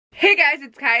Hey guys,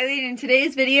 it's Kylie, and in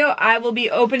today's video I will be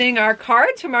opening our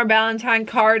cards from our Valentine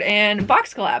card and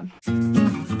box collab.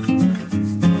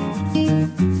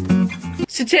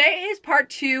 So today is part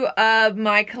 2 of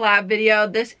my collab video.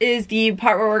 This is the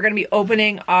part where we're going to be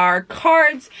opening our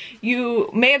cards. You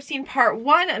may have seen part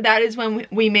 1, that is when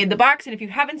we made the box, and if you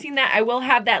haven't seen that, I will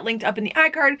have that linked up in the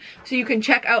iCard so you can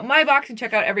check out my box and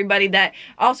check out everybody that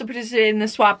also participated in the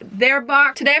swap their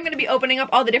box. Today I'm going to be opening up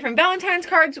all the different Valentine's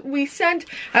cards we sent.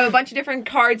 I have a bunch of different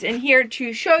cards in here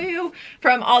to show you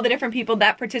from all the different people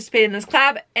that participated in this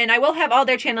collab, and I will have all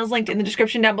their channels linked in the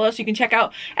description down below so you can check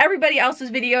out everybody else's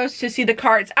videos to see the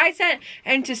cards I sent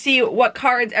and to see what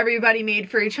cards everybody made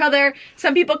for each other.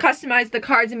 Some people customized the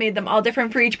cards and made them all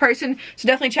different for each person, so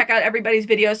definitely check out everybody's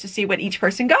videos to see what each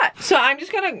person got. So I'm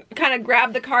just gonna kind of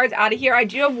grab the cards out of here. I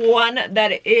do have one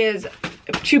that is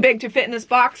too big to fit in this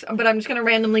box, but I'm just gonna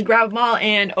randomly grab them all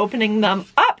and opening them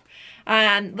up.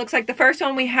 And looks like the first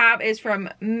one we have is from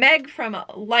Meg from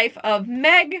Life of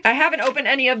Meg. I haven't opened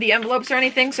any of the envelopes or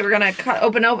anything, so we're gonna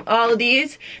open up all of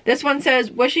these. This one says,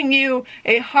 wishing you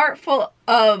a heart full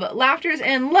of laughters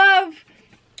and love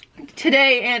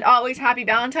today and always, happy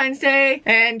Valentine's Day.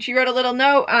 And she wrote a little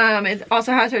note. It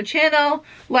also has her channel,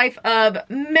 Life of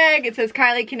Meg. It says,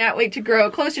 Kylie, cannot wait to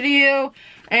grow closer to you.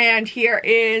 And here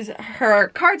is her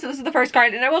card. So this is the first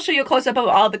card, and I will show you a close-up of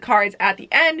all the cards at the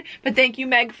end. But thank you,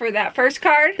 Meg, for that first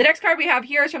card. The next card we have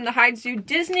here is from the Hide Zoo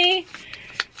Disney.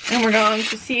 And we're going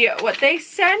to see what they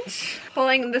sent.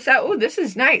 Pulling this out. Oh, this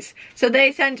is nice. So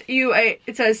they sent you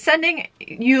it says, sending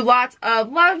you lots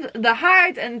of love, the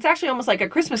Hides. And it's actually almost like a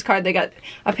Christmas card. They got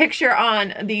a picture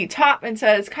on the top and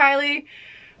says, Kylie,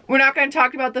 we're not going to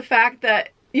talk about the fact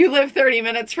that you live 30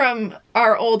 minutes from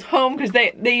our old home, because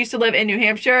they used to live in New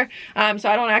Hampshire, so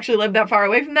I don't actually live that far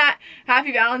away from that.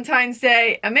 Happy Valentine's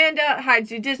Day, Amanda, Hide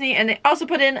Zoo Disney. And they also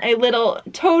put in a little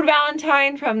toad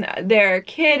Valentine from their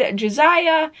kid,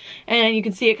 Josiah, and you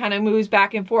can see it kind of moves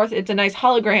back and forth. It's a nice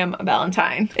hologram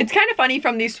Valentine. It's kind of funny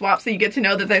from these swaps that you get to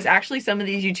know that there's actually some of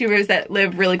these YouTubers that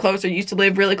live really close or used to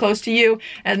live really close to you,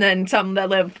 and then some that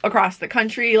live across the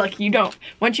country. Like, you don't,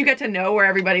 once you get to know where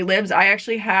everybody lives, I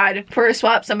actually had, for a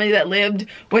swap, somebody that lived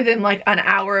within like an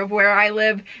hour of where I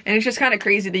live, and it's just kind of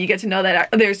crazy that you get to know that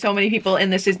there's so many people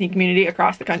in this Disney community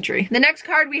across the country. The next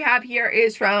card we have here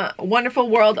is from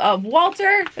Wonderful World of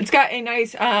Walter. It's got a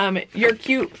nice You're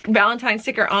Cute Valentine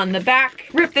sticker on the back.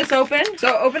 Rip this open.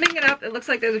 So opening it up, it looks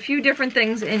like there's a few different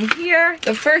things in here.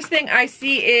 The first thing I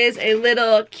see is a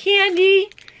little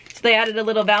candy. So they added a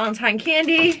little Valentine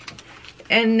candy.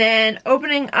 And then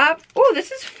opening up, oh, this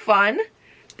is fun.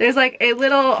 There's like a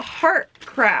little heart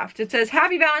craft. It says,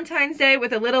 Happy Valentine's Day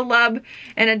with a little love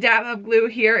and a dab of glue.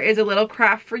 Here is a little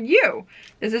craft for you.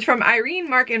 This is from Irene,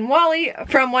 Mark, and Wally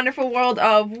from Wonderful World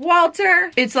of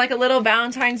Walter. It's like a little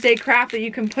Valentine's Day craft that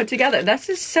you can put together. That's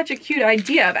just such a cute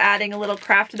idea of adding a little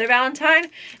craft to their Valentine.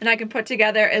 And I can put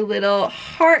together a little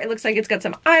heart. It looks like it's got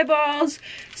some eyeballs,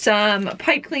 some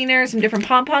pipe cleaners, some different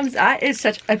pom-poms. That is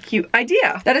such a cute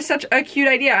idea. That is such a cute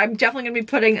idea. I'm definitely going to be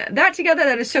putting that together.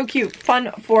 That is so cute.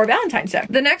 Fun for Valentine's Day.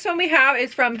 The next one we have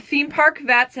is from Theme Park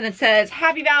Vets, and it says,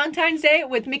 Happy Valentine's Day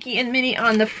with Mickey and Minnie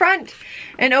on the front.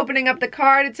 And opening up the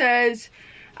card, it says,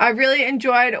 I really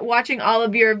enjoyed watching all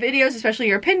of your videos, especially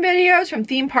your pin videos from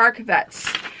Theme Park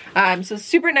Vets. So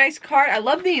super nice card. I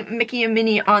love the Mickey and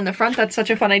Minnie on the front. That's such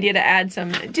a fun idea to add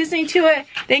some Disney to it.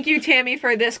 Thank you, Tammy,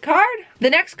 for this card. The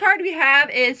next card we have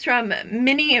is from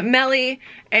Minnie Melly,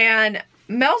 and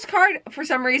Mel's card, for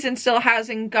some reason, still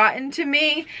hasn't gotten to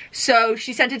me, so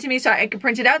she sent it to me so I could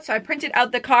print it out. So I printed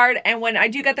out the card, and when I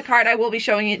do get the card, I will be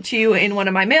showing it to you in one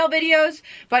of my mail videos.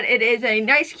 But it is a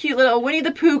nice, cute little Winnie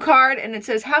the Pooh card, and it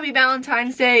says, Happy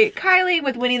Valentine's Day, Kylie,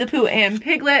 with Winnie the Pooh and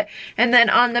Piglet. And then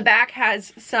on the back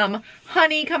has some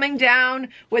honey coming down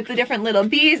with the different little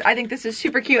bees. I think this is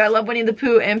super cute. I love Winnie the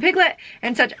Pooh and Piglet,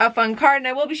 and such a fun card. And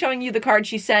I will be showing you the card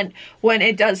she sent when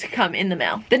it does come in the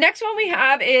mail. The next one we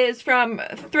have is from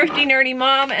Thrifty Nerdy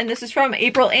Mom, and this is from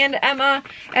April and Emma,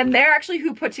 and they're actually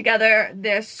who put together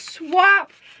this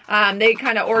swap. They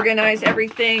kind of organized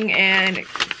everything and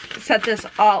set this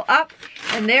all up,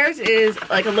 and theirs is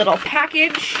like a little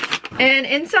package. And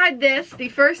inside this, the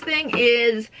first thing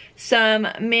is some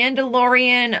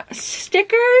Mandalorian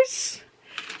stickers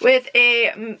with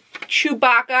a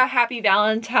Chewbacca Happy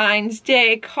Valentine's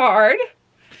Day card.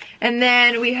 And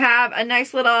then we have a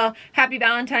nice little Happy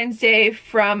Valentine's Day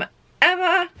from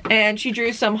Emma, and she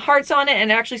drew some hearts on it,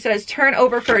 and it actually says turn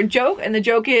over for a joke, and the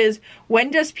joke is, when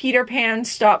does Peter Pan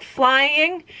stop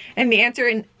flying? And the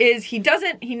answer is he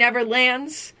doesn't, he never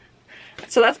lands.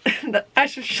 So that's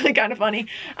actually kind of funny.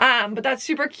 But that's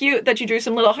super cute that you drew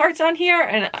some little hearts on here,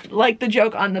 and I like the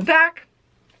joke on the back.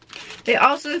 They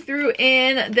also threw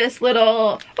in this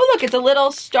little, oh look, it's a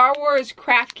little Star Wars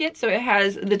craft kit. So it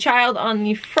has the child on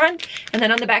the front, and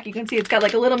then on the back you can see it's got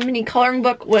like a little mini coloring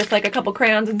book with like a couple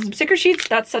crayons and some sticker sheets.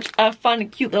 That's such a fun,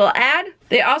 cute little ad.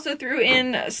 They also threw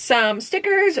in some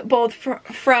stickers, both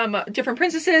from different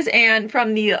princesses and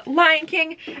from the Lion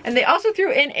King. And they also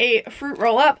threw in a fruit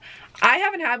roll-up. I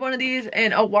haven't had one of these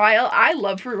in a while. I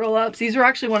love fruit roll-ups. These were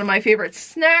actually one of my favorite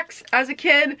snacks as a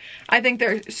kid. I think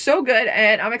they're so good,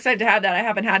 and I'm excited to have that. I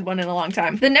haven't had one in a long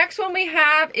time. The next one we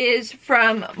have is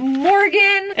from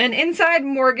Morgan, and inside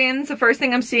Morgan's, the first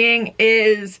thing I'm seeing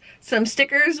is some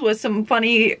stickers with some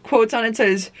funny quotes on it. It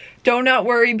says, "Do not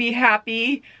worry, be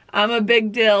happy. I'm a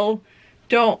big deal.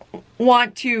 Don't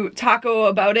want to taco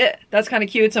about it." That's kind of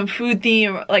cute. Some food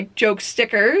theme like joke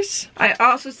stickers. I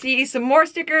also see some more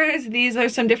stickers. These are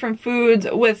some different foods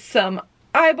with some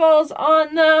eyeballs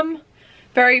on them.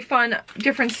 Very fun,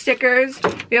 different stickers.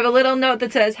 We have a little note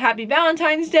that says Happy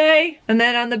Valentine's Day. And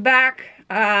then on the back,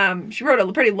 she wrote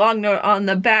a pretty long note on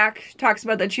the back. She talks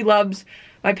about that she loves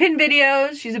my pin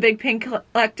videos. She's a big pin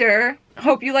collector.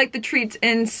 Hope you like the treats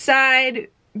inside.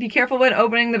 Be careful when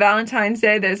opening the Valentine's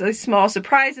Day. There's a small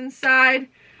surprise inside.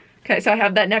 Okay, so I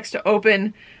have that next to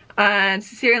open.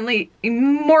 Sincerely,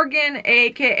 Morgan,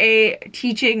 aka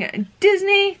Teaching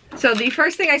Disney. So the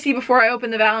first thing I see before I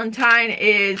open the Valentine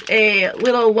is a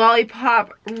little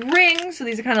lollipop ring. So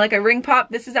these are kind of like a ring pop.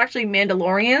 This is actually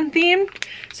Mandalorian themed.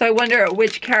 So I wonder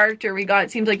which character we got.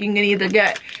 It seems like you can either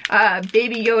get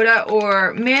Baby Yoda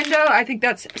or Mando. I think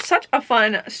that's such a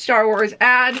fun Star Wars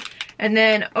ad. And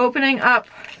then opening up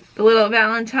the little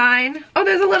Valentine. Oh,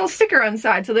 there's a little sticker on the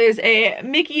side. So there's a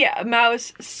Mickey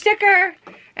Mouse sticker.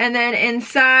 And then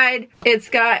inside, it's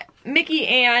got Mickey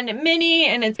and Minnie,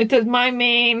 and it says My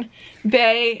Main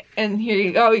Bay. And here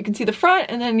you go, you can see the front,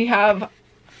 and then you have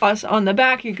us on the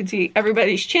back. You can see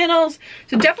everybody's channels.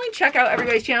 So definitely check out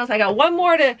everybody's channels. I got one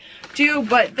more to do,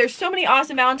 but there's so many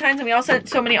awesome Valentines, and we all sent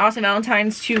so many awesome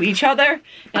Valentines to each other.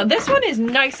 Now this one is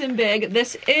nice and big.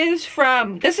 This is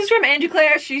from Andrew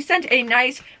Claire. She sent a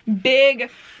nice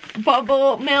big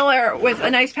bubble mailer with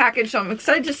a nice package, so I'm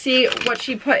excited to see what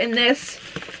she put in this.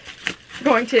 I'm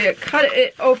going to cut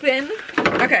it open.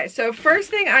 Okay, so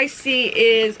first thing I see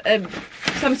is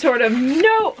some sort of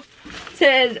note. It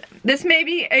says, "This may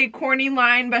be a corny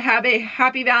line, but have a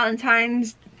happy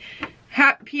Valentine's.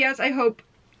 P.S. I hope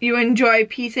you enjoy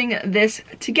piecing this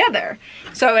together."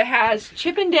 So it has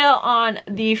Chip and Dale on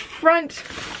the front,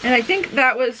 and I think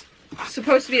that was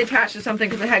supposed to be attached to something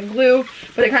because it had glue,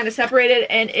 but it kind of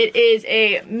separated, and it is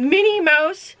a Minnie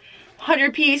Mouse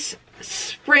 100-piece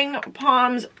spring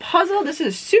palms puzzle. This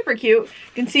is super cute. You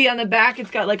can see on the back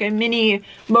it's got like a mini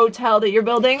motel that you're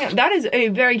building. That is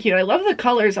very cute. I love the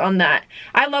colors on that.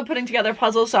 I love putting together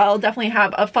puzzles, so I'll definitely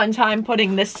have a fun time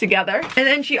putting this together. And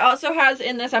then she also has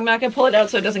in this, I'm not going to pull it out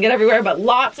so it doesn't get everywhere, but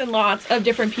lots and lots of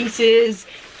different pieces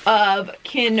of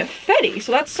confetti.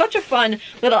 So that's such a fun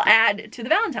little add to the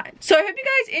Valentine. So I hope you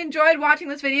guys enjoyed watching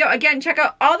this video. Again, check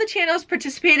out all the channels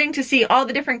participating to see all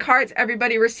the different cards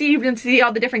everybody received and see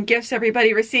all the different gifts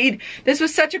everybody received. This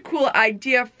was such a cool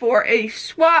idea for a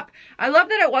swap. I love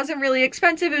that it wasn't really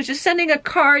expensive. It was just sending a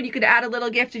card. You could add a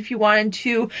little gift if you wanted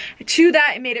to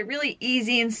that. It made it really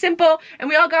easy and simple. And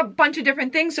we all got a bunch of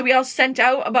different things. So we all sent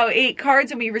out about 8 cards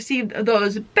and we received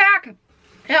those back.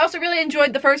 I also really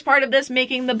enjoyed the first part of this,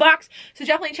 making the box, so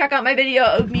definitely check out my video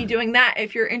of me doing that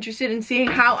if you're interested in seeing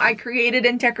how I created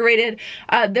and decorated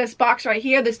this box right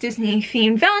here, this Disney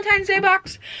themed Valentine's Day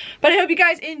box. But I hope you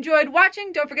guys enjoyed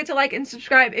watching. Don't forget to like and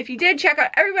subscribe if you did. Check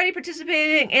out everybody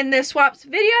participating in this swaps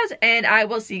videos, and I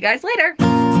will see you guys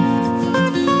later.